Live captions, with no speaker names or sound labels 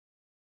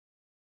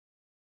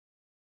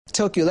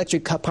Tokyo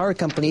Electric Power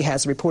Company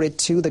has reported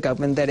to the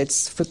government that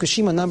its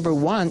Fukushima number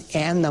 1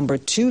 and number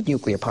 2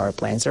 nuclear power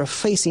plants are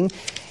facing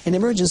an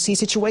emergency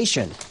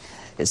situation.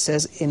 It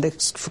says in the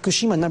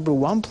Fukushima number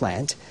 1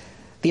 plant,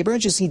 the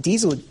emergency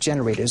diesel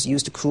generators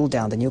used to cool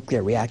down the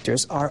nuclear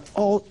reactors are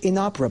all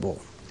inoperable.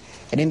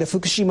 And in the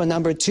Fukushima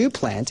number 2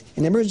 plant,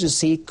 an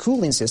emergency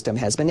cooling system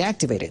has been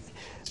activated.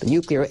 The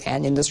Nuclear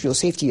and Industrial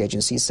Safety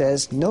Agency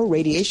says no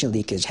radiation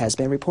leakage has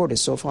been reported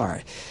so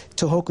far.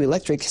 Tohoku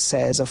Electric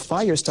says a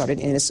fire started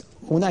in its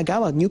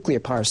Onagawa nuclear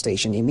power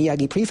station in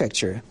Miyagi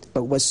Prefecture,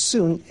 but was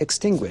soon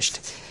extinguished.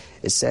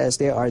 It says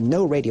there are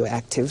no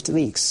radioactive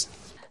leaks.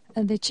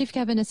 The Chief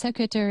Cabinet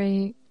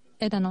Secretary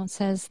Edano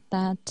says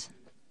that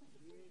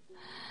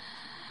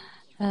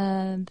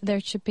there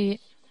should be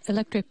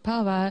electric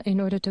power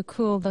in order to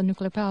cool the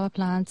nuclear power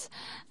plants,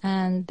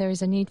 and there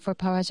is a need for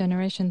power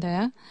generation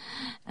there.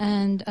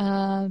 And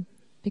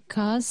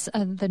because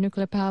the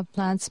nuclear power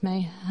plants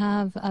may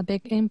have a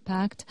big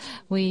impact,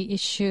 we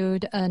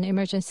issued an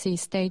emergency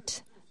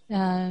state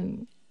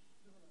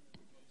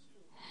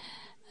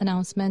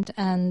announcement,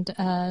 and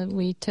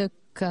we took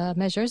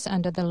measures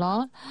under the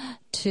law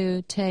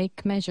to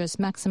take measures,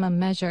 maximum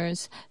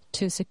measures,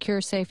 to secure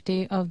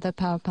safety of the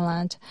power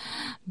plant.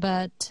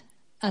 But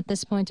at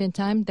this point in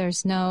time,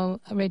 there's no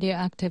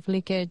radioactive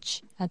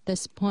leakage at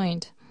this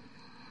point.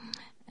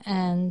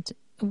 And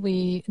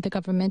the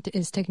government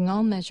is taking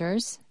all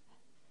measures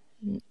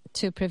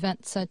to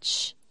prevent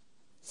such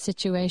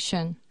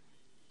situation.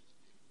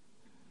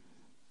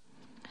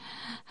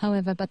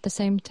 However, at the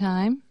same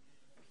time,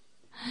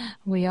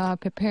 we are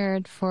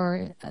prepared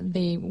for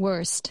the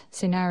worst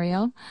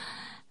scenario.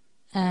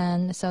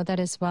 And so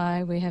that is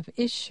why we have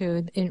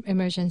issued an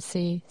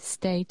emergency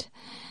state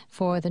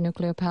for the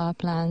nuclear power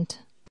plant.